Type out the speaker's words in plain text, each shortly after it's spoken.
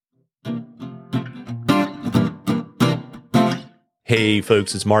Hey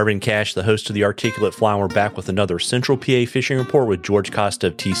folks, it's Marvin Cash, the host of the Articulate Fly, and we're back with another Central PA fishing report with George Costa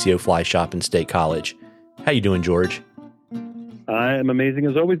of TCO Fly Shop in State College. How you doing, George? I am amazing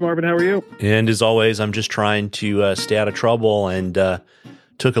as always, Marvin. How are you? And as always, I'm just trying to stay out of trouble and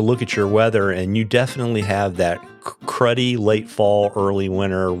took a look at your weather, and you definitely have that cruddy late fall, early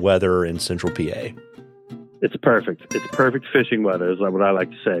winter weather in Central PA. It's perfect. It's perfect fishing weather is what I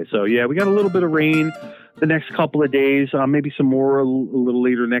like to say. So, yeah, we got a little bit of rain the next couple of days, maybe some more a little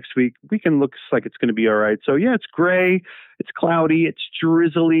later next week. Weekend looks like it's going to be all right. So, yeah, it's gray, it's cloudy, it's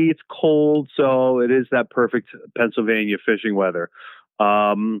drizzly, it's cold. So it is that perfect Pennsylvania fishing weather.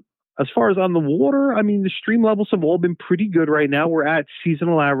 As far as on the water, I mean, the stream levels have all been pretty good right now. We're at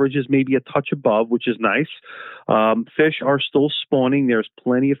seasonal averages, maybe a touch above, which is nice. Fish are still spawning. There's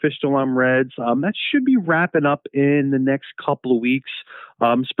plenty of fish still on reds. That should be wrapping up in the next couple of weeks.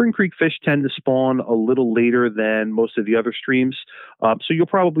 Spring Creek fish tend to spawn a little later than most of the other streams. So you'll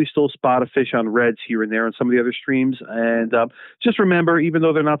probably still spot a fish on reds here and there on some of the other streams. And just remember, even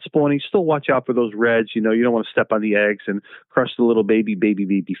though they're not spawning, still watch out for those reds. You know, you don't want to step on the eggs and crush the little baby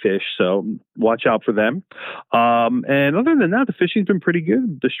fish. So watch out for them. And other than that, the fishing's been pretty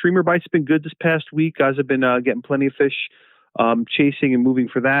good. The streamer bite's been good this past week. Guys have been getting plenty of fish, chasing and moving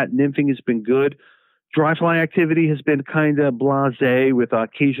for that. Nymphing has been good. Dry fly activity has been kind of blasé with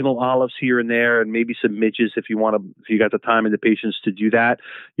occasional olives here and there, and maybe some midges if you got the time and the patience to do that.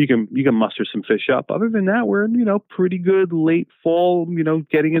 You can muster some fish up. Other than that, we're in pretty good late fall,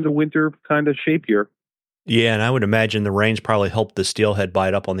 getting into winter kind of shape here. Yeah, and I would imagine the rain's probably helped the steelhead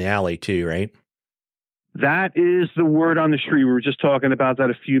bite up on the alley too, right? That is the word on the street. We were just talking about that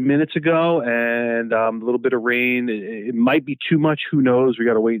a few minutes ago, and a little bit of rain. It might be too much. Who knows? We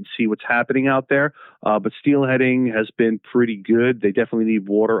got to wait and see what's happening out there. But steelheading has been pretty good. They definitely need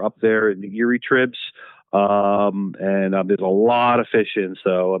water up there in the Erie tribs. And there's a lot of fish in.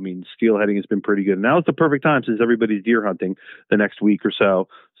 So, I mean, steelheading has been pretty good. Now it's the perfect time since everybody's deer hunting the next week or so.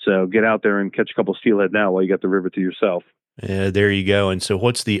 So get out there and catch a couple steelhead now while you got the river to yourself. Yeah, there you go. And so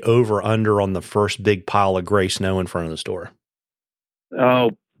what's the over-under on the first big pile of gray snow in front of the store?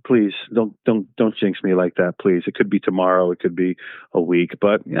 Oh, please, don't jinx me like that, please. It could be tomorrow. It could be a week.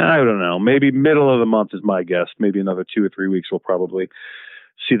 But I don't know. Maybe middle of the month is my guess. Maybe another 2 or 3 weeks we'll probably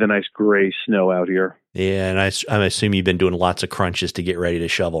see the nice gray snow out here. Yeah, and I assume you've been doing lots of crunches to get ready to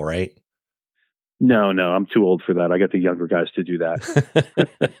shovel, right? No, I'm too old for that. I got the younger guys to do that.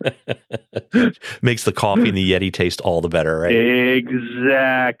 Makes the coffee and the Yeti taste all the better, right?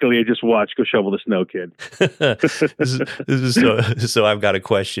 Exactly. I just watch. Go shovel the snow, kid. So I've got a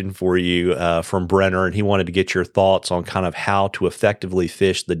question for you from Brenner, and he wanted to get your thoughts on kind of how to effectively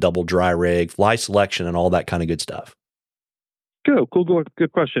fish the double dry rig, fly selection, and all that kind of good stuff. Cool.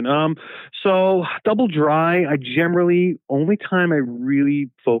 Good question. So double dry, I generally, only time I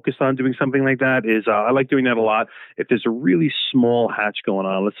really focus on doing something like that is, I like doing that a lot. If there's a really small hatch going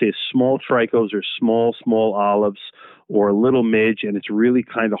on, let's say a small tricos or small olives or a little midge, and it's really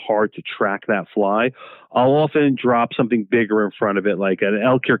kind of hard to track that fly, I'll often drop something bigger in front of it, like an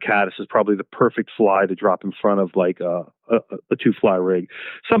elk ear caddis is probably the perfect fly to drop in front of like a 2-fly rig.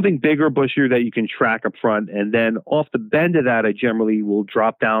 Something bigger, bushier that you can track up front, and then off the bend of that, I generally will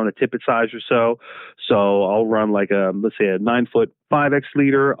drop down a tippet size or so. So I'll run like let's say a 9-foot 5X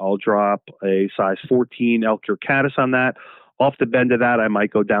leader. I'll drop a size 14 elk ear caddis on that. Off the bend of that, I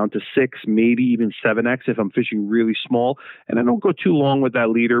might go down to 6, maybe even 7X if I'm fishing really small. And I don't go too long with that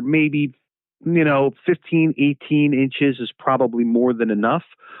leader. Maybe, 15, 18 inches is probably more than enough.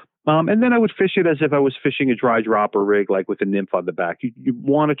 And then I would fish it as if I was fishing a dry dropper rig, like with a nymph on the back. You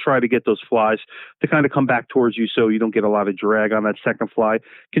want to try to get those flies to kind of come back towards you so you don't get a lot of drag on that second fly.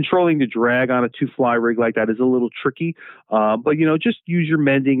 Controlling the drag on a 2-fly rig like that is a little tricky. But, just use your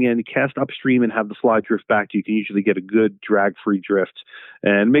mending and cast upstream and have the fly drift back to you. You can usually get a good drag-free drift.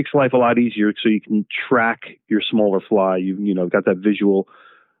 And it makes life a lot easier so you can track your smaller fly. You've got that visual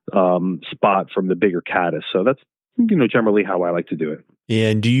spot from the bigger caddis. So that's, generally how I like to do it.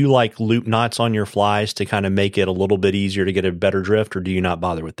 And do you like loop knots on your flies to kind of make it a little bit easier to get a better drift, or do you not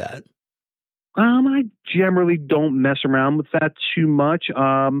bother with that? I generally don't mess around with that too much.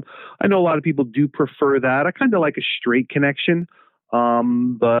 I know a lot of people do prefer that. I kind of like a straight connection.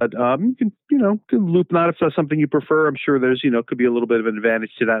 But you can loop knot if that's something you prefer. I'm sure there's, could be a little bit of an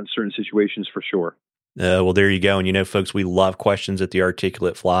advantage to that in certain situations for sure. Well, there you go. And folks, we love questions at the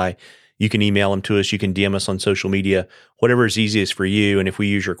Articulate Fly. You can email them to us. You can DM us on social media, whatever is easiest for you. And if we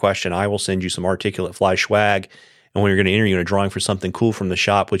use your question, I will send you some Articulate Fly swag. And when you're going to enter, you're going to drawing for something cool from the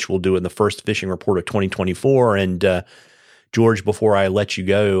shop, which we'll do in the first fishing report of 2024. And George, before I let you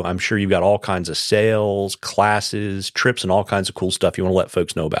go, I'm sure you've got all kinds of sales, classes, trips, and all kinds of cool stuff you want to let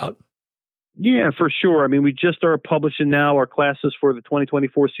folks know about. Yeah, for sure. I mean, we just started publishing now our classes for the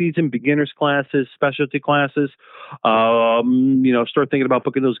 2024 season, beginners classes, specialty classes. Start thinking about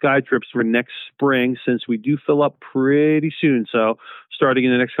booking those guide trips for next spring, since we do fill up pretty soon. So starting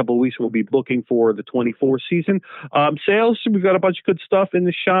in the next couple of weeks, we'll be booking for the 24 season. Sales, we've got a bunch of good stuff in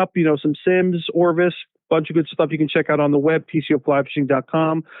the shop, some Sims, Orvis, bunch of good stuff you can check out on the web,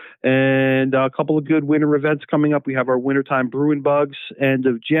 TCOflyfishing.com, and a couple of good winter events coming up. We have our wintertime brewing bugs end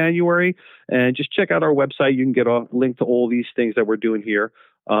of January, and just check out our website. You can get a link to all these things that we're doing here,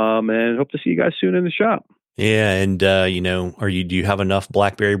 and hope to see you guys soon in the shop. Yeah, and do you have enough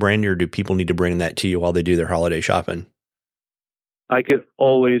blackberry brandy, or do people need to bring that to you while they do their holiday shopping? I'll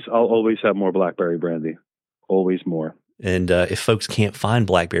always have more blackberry brandy, always more. And if folks can't find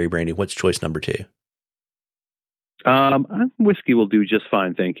blackberry brandy, what's choice number 2? Whiskey will do just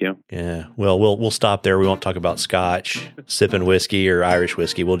fine, thank you. Yeah, well, we'll stop there. We won't talk about Scotch, sipping whiskey, or Irish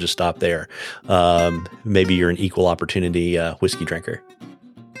whiskey. We'll just stop there. Maybe you're an equal opportunity whiskey drinker.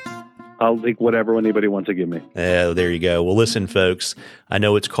 I'll take whatever anybody wants to give me. There you go. Well, listen, folks, I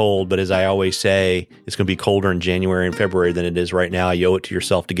know it's cold, but as I always say, it's going to be colder in January and February than it is right now. You owe it to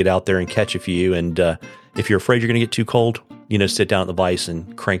yourself to get out there and catch a few. And if you're afraid you're going to get too cold, sit down at the vise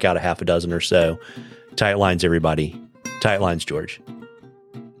and crank out a half a dozen or so. Tight lines, everybody. Tight lines, George.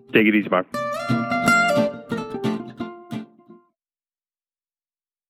 Take it easy, Mark.